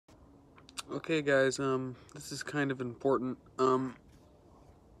Okay guys, this is kind of important. I'm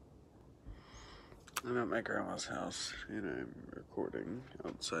at my grandma's house and I'm recording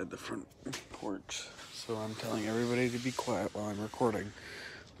outside the front porch. So I'm telling everybody to be quiet while I'm recording.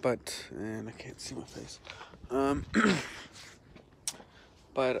 And I can't see my face. I'm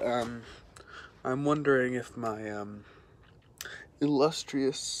wondering if my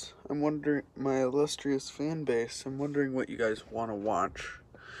illustrious fan base, I'm wondering what you guys want to watch.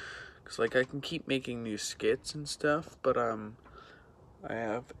 Cause like I can keep making new skits and stuff, but I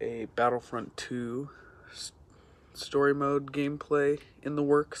have a Battlefront 2 story mode gameplay in the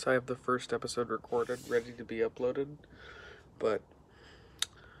works. I have the first episode recorded, ready to be uploaded, but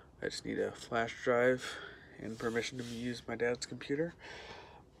I just need a flash drive and permission to use my dad's computer.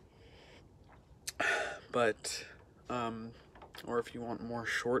 But, or if you want more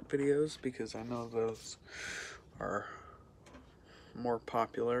short videos, because I know those are more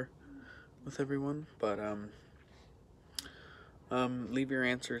popular with everyone, but, leave your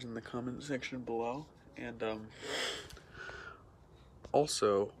answers in the comment section below, and,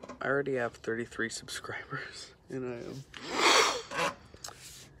 also, I already have 33 subscribers, and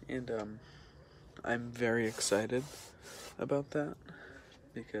I'm very excited about that,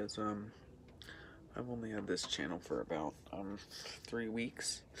 because, I've only had this channel for about, 3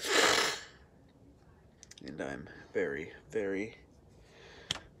 weeks, and I'm very, very,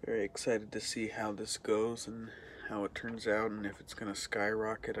 very excited to see how this goes, and how it turns out, and if it's gonna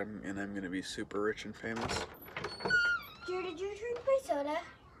skyrocket, and I'm gonna be super rich and famous. Jared, did you drink my soda?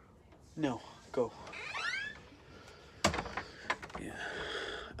 No, go. Yeah.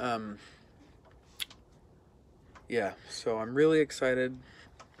 Yeah, so I'm really excited,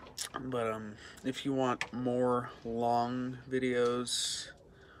 but if you want more long videos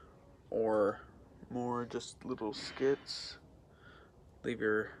or more just little skits, leave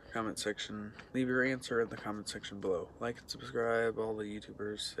your answer in the comment section below. Like and subscribe, all the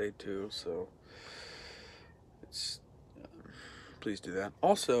YouTubers say too, so please do that.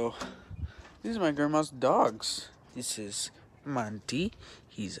 Also, these are my grandma's dogs. This is Monty.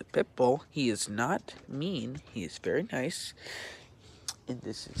 He's a pit bull. He is not mean. He is very nice. And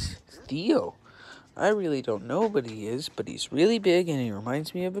this is Theo. I really don't know what he is, but he's really big and he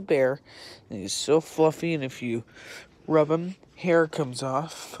reminds me of a bear. And he's so fluffy, and if you rub him, hair comes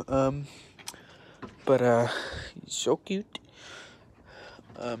off. He's so cute.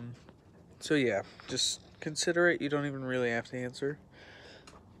 So yeah, just consider it. You don't even really have to answer.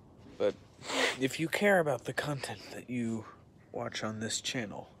 But if you care about the content that you watch on this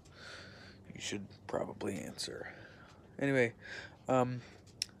channel, you should probably answer. Anyway, bye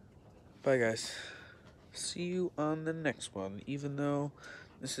guys. See you on the next one, even though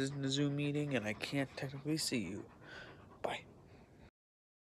this isn't a Zoom meeting and I can't technically see you.